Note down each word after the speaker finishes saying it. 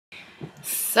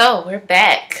So we're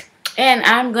back, and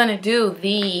I'm gonna do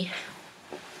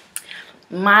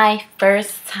my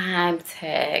first time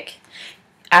tag.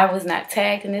 I was not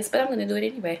tagged in this, but I'm gonna do it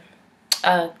anyway.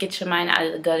 Get your mind out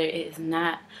of the gutter. It is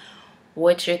not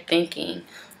what you're thinking.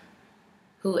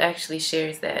 Who actually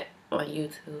shares that on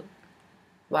YouTube?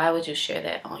 Why would you share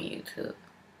that on YouTube?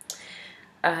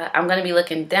 I'm gonna be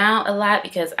looking down a lot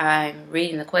because I'm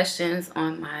reading the questions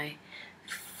on my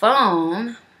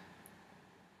phone.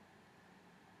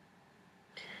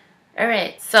 All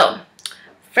right, so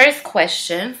first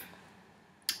question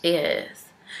is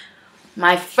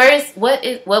what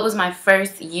was my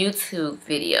first YouTube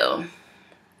video?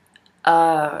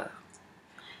 I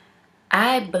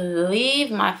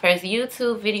believe my first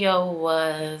YouTube video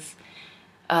was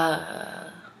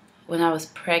when I was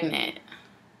pregnant.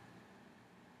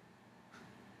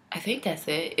 I think that's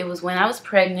it. It was when I was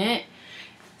pregnant.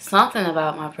 Something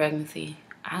about my pregnancy.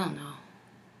 I don't know.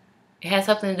 It had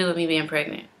something to do with me being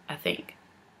pregnant, I think.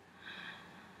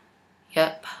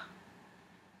 Yep.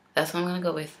 That's what I'm gonna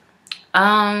go with.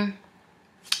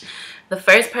 The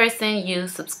first person you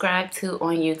subscribed to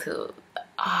on YouTube.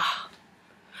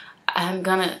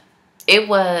 It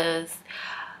was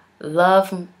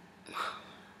Love.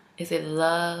 Is it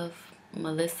Love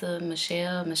Melissa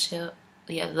Michelle?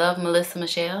 Yeah, Love Melissa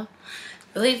Michelle.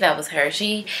 I believe that was her.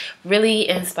 She really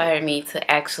inspired me to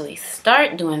actually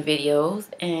start doing videos,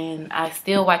 and I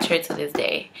still watch her to this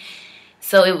day.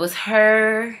 So it was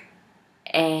her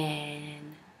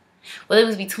and, well, it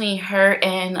was between her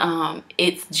and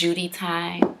It's Judy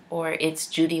Time or It's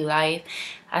Judy Life.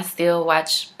 I still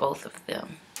watch both of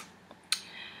them.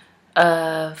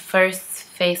 First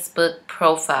Facebook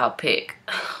profile pic.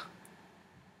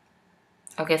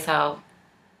 I guess I'll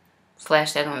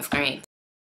flash that on the screen,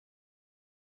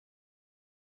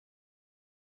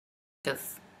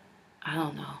 because I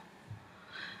don't know.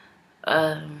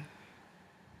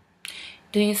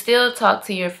 Do you still talk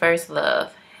to your first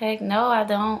love? Heck no, I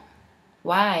don't.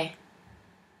 Why?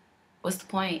 What's the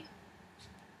point?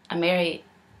 I'm married.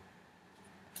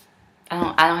 I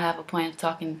don't have a point of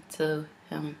talking to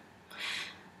him.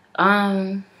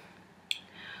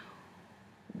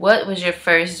 What was your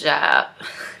first job?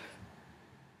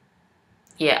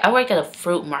 Yeah, I worked at a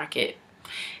fruit market,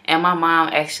 and my mom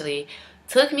actually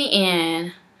took me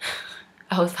in.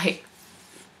 I was like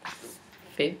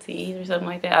 15 or something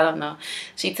like that. I don't know.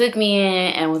 She took me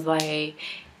in and was like,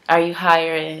 "Are you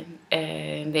hiring?"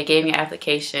 And they gave me an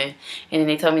application, and then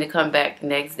they told me to come back the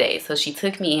next day. So she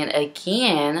took me in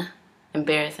again.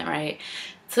 Embarrassing, right?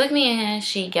 Took me in.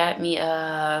 She got me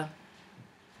the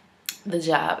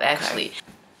job, actually.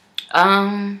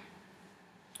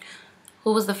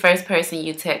 Who was the first person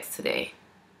you text today?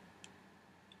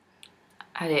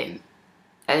 I didn't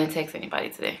text anybody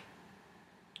today.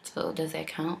 So does that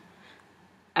count?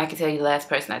 I can tell you the last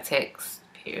person I text,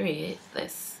 period.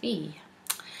 Let's see.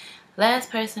 Last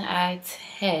person I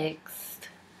text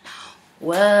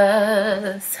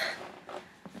was...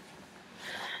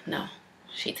 No,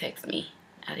 she texted me.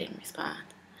 I didn't respond.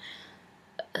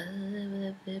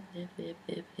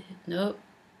 Nope,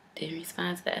 didn't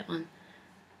respond to that one.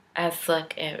 I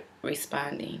suck at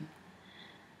responding.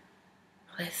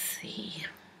 Let's see.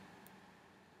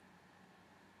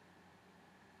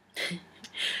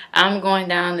 I'm going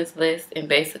down this list, and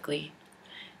basically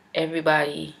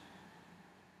everybody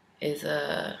is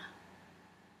I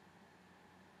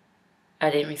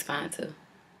didn't respond to.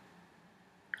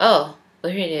 Oh,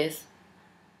 well, here it is.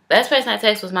 Last person I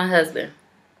text was my husband.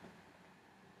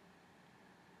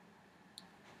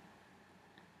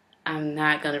 I'm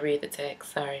not gonna read the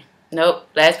text, sorry. Nope,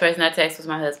 last person I text was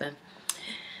my husband.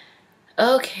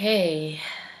 Okay,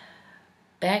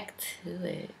 back to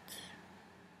it.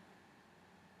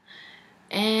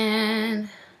 And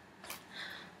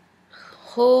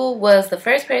who was the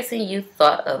first person you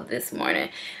thought of this morning?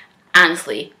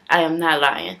 Honestly, I am not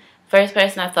lying. First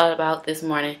person I thought about this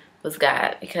morning was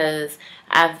God, because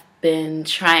I've been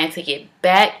trying to get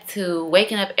back to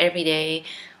waking up every day,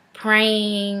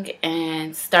 praying,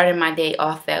 and starting my day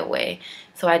off that way.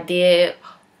 So I did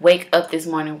wake up this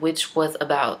morning, which was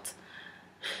about...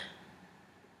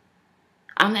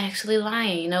 I'm actually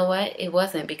lying. You know what? It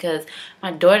wasn't, because my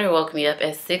daughter woke me up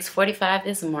at 6:45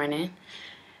 this morning,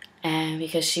 and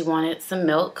because she wanted some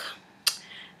milk,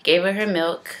 gave her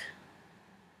milk,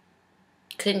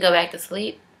 couldn't go back to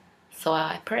sleep, so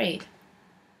I prayed.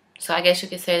 So I guess you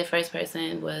could say the first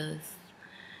person was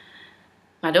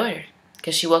my daughter,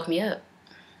 because she woke me up.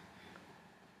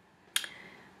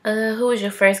 Who was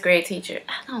your first grade teacher?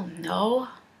 I don't know.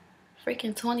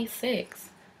 Freaking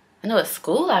 26. I know what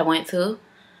school I went to.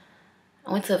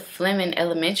 I went to Fleming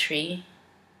Elementary,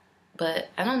 but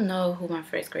I don't know who my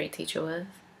first grade teacher was.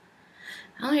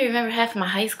 I don't even remember half of my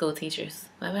high school teachers.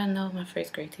 Why would I know my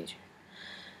first grade teacher?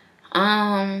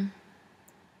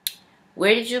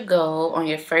 Where did you go on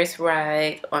your first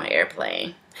ride on an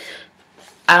airplane?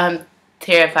 I'm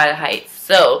terrified of heights.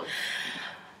 So,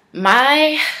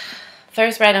 my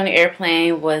first ride on the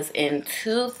airplane was in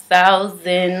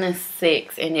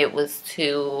 2006, and it was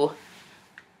to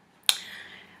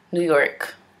New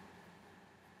York.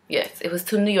 Yes, it was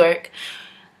to New York.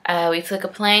 We took a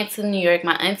plane to New York.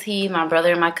 My auntie, my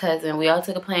brother, and my cousin, we all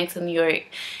took a plane to New York.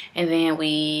 And then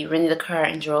we rented a car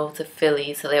and drove to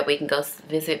Philly so that we can go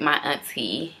visit my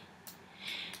auntie.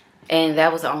 And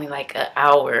that was only like an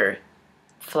hour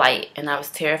flight. And I was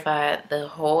terrified the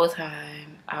whole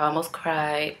time. I almost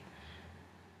cried.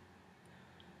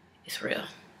 It's real.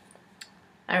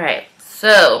 Alright,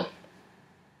 so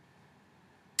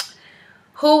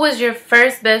who was your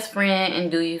first best friend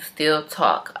and do you still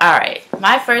talk? Alright,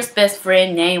 my first best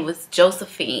friend name was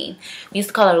Josephine. We used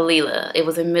to call her Leela. It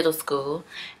was in middle school.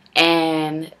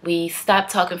 And we stopped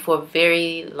talking for a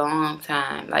very long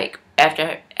time. Like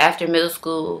after middle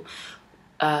school,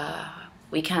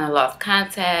 we kind of lost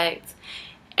contact.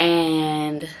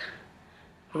 And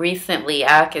recently,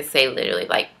 I could say literally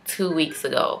like 2 weeks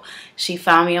ago, she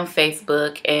found me on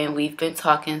Facebook and we've been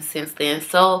talking since then.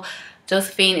 So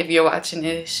Josephine, if you're watching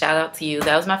this, shout out to you.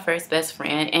 That was my first best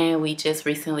friend and we just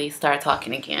recently started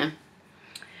talking again.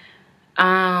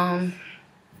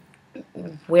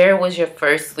 Where was your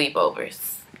first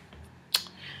sleepovers?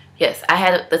 Yes, I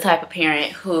had the type of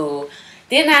parent who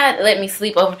did not let me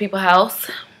sleep over people's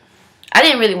house. I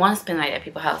didn't really want to spend the night at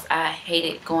people's house. I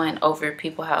hated going over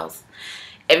people's house.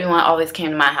 Everyone always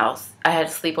came to my house. I had a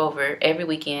sleepover every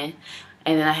weekend.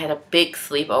 And then I had a big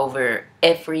sleepover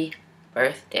every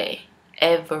birthday.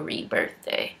 Every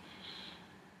birthday.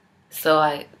 So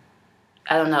I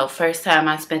don't know. First time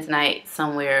I spent the night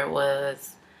somewhere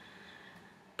was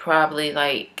probably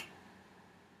like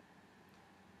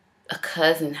a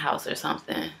cousin's house or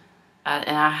something.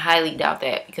 And I highly doubt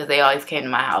that because they always came to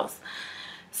my house.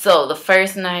 So the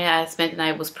first night I spent the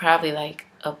night was probably like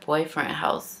a boyfriend's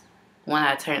house when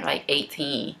I turned like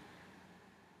 18,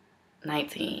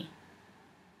 19.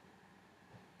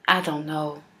 I don't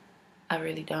know. I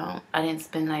really don't. I didn't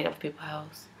spend the night at people's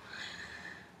house.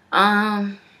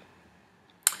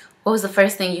 What was the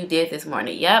first thing you did this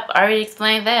morning? Yep, I already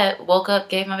explained that. Woke up,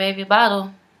 gave my baby a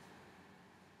bottle.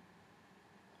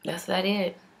 That's what I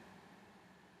did.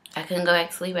 I couldn't go back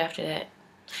to sleep after that.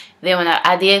 Then when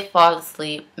I did fall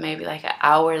asleep, maybe like an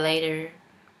hour later,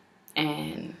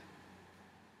 and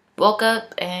woke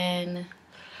up and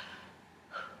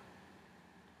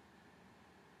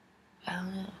I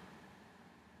don't know.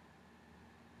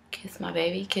 Kiss my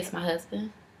baby, kiss my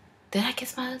husband. Did I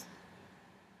kiss my husband?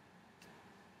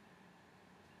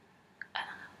 I don't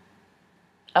know.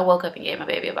 I woke up and gave my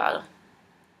baby a bottle.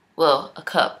 Well, a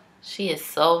cup. She is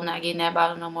so not getting that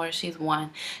bottle no more. She's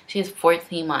 1. She's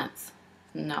 14 months.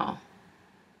 No.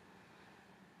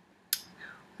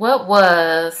 What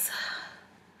was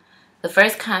the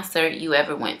first concert you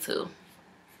ever went to?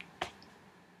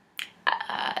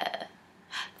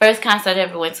 First concert I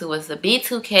ever went to was the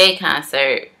B2K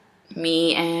concert.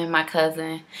 Me and my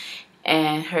cousin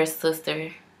and her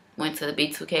sister went to the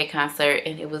B2K concert,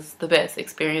 and it was the best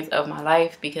experience of my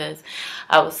life because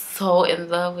I was so in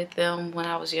love with them when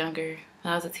I was younger,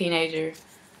 when I was a teenager.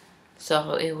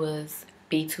 So it was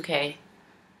B2K.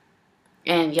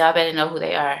 And y'all better know who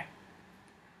they are.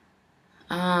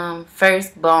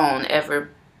 First broken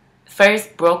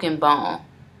bone.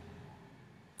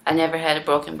 I never had a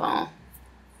broken bone.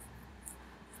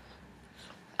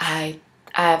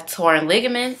 I've torn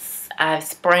ligaments, I've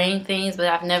sprained things, but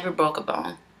I've never broke a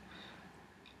bone.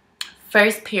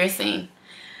 First piercing.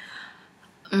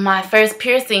 My first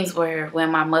piercings were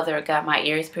when my mother got my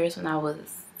ears pierced when I was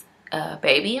a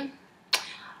baby.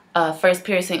 First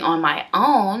piercing on my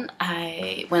own,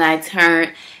 when I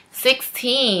turned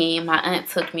 16, my aunt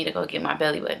took me to go get my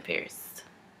belly button pierced.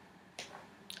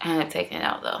 I ended up taking it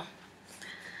out though.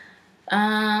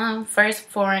 First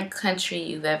foreign country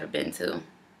you've ever been to?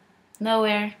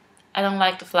 Nowhere. I don't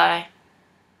like to fly.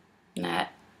 Not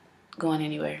going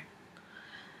anywhere.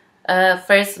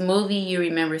 First movie you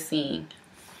remember seeing?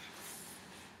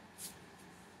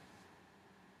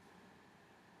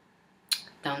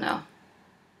 Don't know.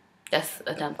 That's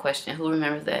a dumb question. Who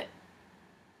remembers that?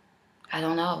 I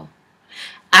don't know.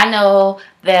 I know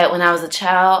that when I was a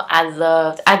child,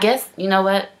 I guess, you know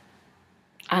what?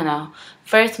 I know.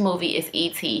 First movie is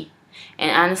E.T.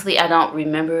 And honestly, I don't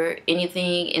remember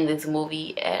anything in this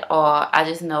movie at all. I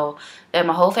just know that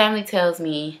my whole family tells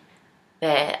me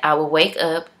that I will wake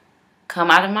up come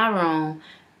out of my room,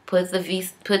 put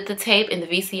the tape in the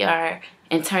VCR,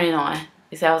 and turn it on.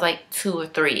 You see, I was like 2 or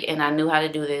 3, and I knew how to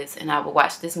do this, and I would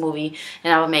watch this movie,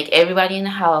 and I would make everybody in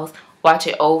the house watch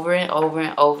it over and over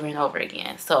and over and over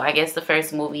again. So I guess the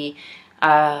first movie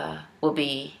will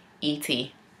be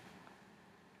E.T.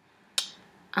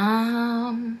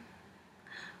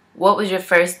 What was your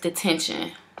first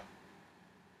detention?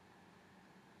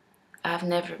 I've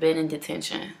never been in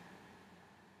detention.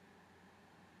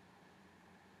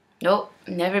 Nope,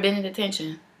 never been in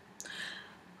detention.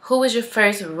 Who was your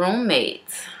first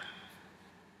roommate?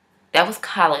 That was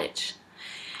college.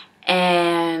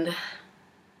 And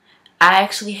I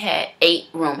actually had 8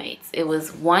 roommates. It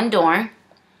was one dorm.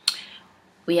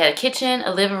 We had a kitchen,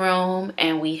 a living room,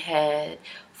 and we had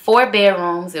 4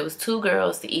 bedrooms. It was 2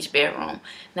 girls to each bedroom.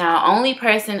 Now, only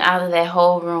person out of that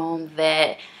whole room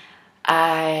that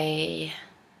I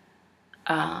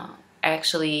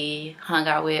actually hung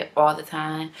out with all the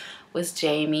time was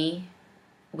Jamie.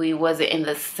 We wasn't in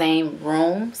the same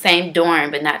room, same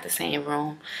dorm, but not the same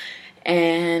room.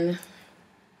 And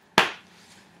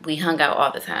we hung out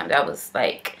all the time. That was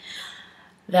like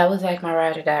my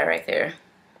ride or die right there.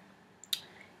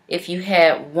 If you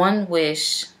had one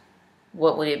wish,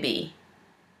 what would it be?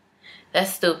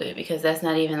 That's stupid because that's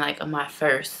not even like my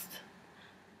first.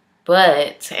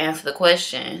 But to answer the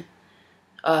question,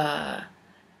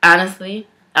 honestly,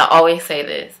 I always say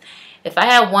this. If I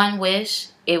had one wish,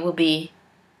 it would be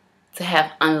to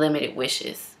have unlimited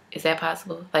wishes. Is that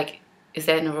possible? Like, is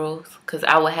that in the rules? Because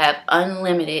I would have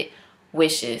unlimited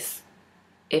wishes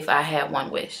if I had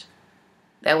one wish.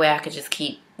 That way I could just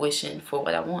keep wishing for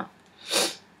what I want.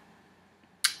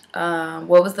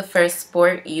 What was the first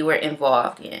sport you were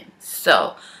involved in?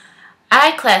 So,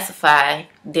 I classify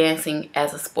dancing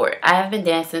as a sport. I have been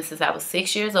dancing since I was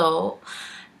 6 years old,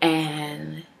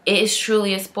 and it is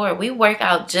truly a sport. We work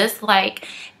out just like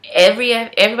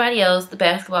everybody else, the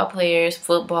basketball players,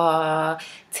 football,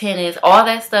 tennis, all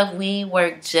that stuff. We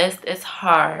work just as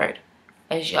hard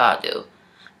as y'all do.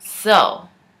 So,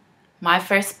 my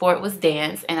first sport was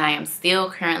dance, and I am still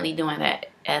currently doing that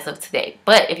as of today.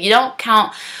 But if you don't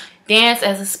count dance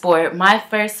as a sport, my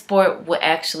first sport would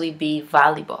actually be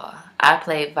volleyball. I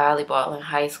played volleyball in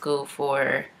high school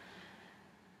for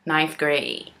 9th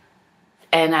grade.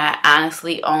 And I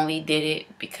honestly only did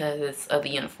it because of the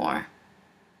uniform.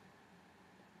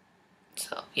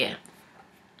 So, yeah.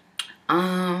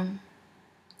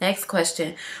 Next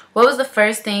question. What is the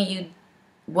first thing you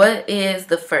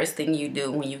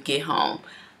do when you get home?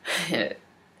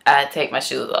 I take my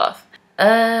shoes off.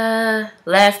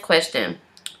 Last question.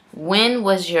 When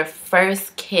was your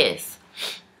first kiss?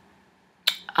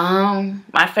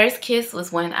 My first kiss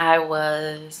was when I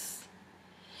was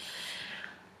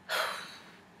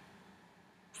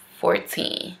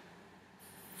 14.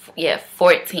 Yeah,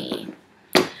 14.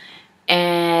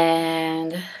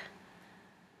 And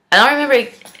I don't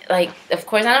remember, like, of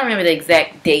course, I don't remember the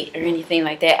exact date or anything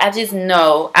like that. I just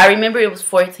know, I remember it was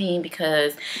 14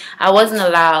 because I wasn't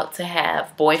allowed to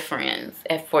have boyfriends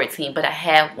at 14, but I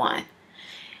had one.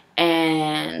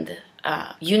 And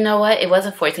you know what? It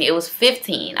wasn't 14. It was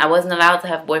 15. I wasn't allowed to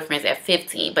have boyfriends at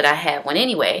 15, but I had one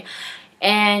anyway.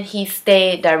 And he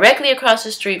stayed directly across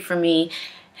the street from me.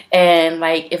 And,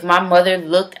 like, if my mother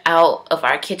looked out of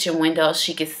our kitchen window,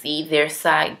 she could see their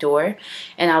side door.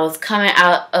 And I was coming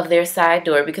out of their side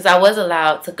door because I was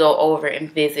allowed to go over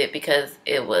and visit because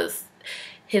it was,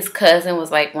 his cousin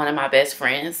was, like, one of my best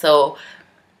friends. So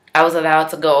I was allowed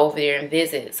to go over there and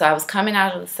visit. So I was coming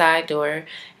out of the side door,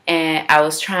 and I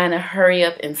was trying to hurry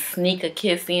up and sneak a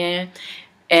kiss in,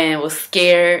 and was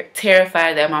scared,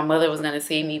 terrified that my mother was going to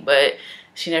see me, but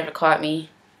she never caught me.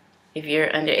 If you're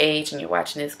underage and you're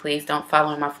watching this, please don't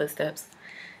follow in my footsteps.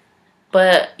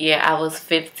 But yeah, I was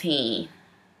 15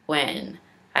 when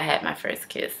I had my first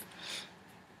kiss.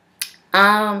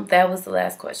 That was the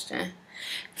last question.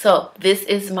 So this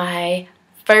is my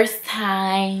first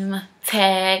time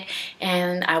tag,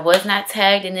 and I was not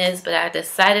tagged in this, but I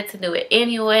decided to do it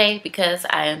anyway because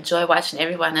I enjoy watching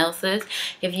everyone else's.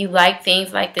 If you like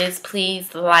things like this,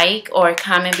 please like or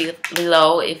comment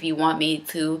below if you want me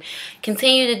to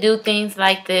continue to do things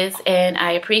like this, and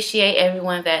I appreciate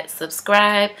everyone that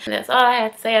subscribed. That's all I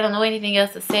have to say. I don't know anything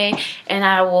else to say, and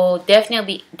I will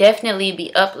definitely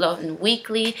be uploading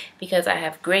weekly because I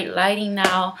have great lighting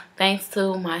now thanks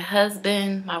to my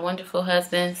husband, my wonderful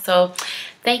husband. So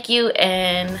thank you,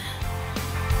 and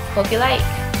hope you like.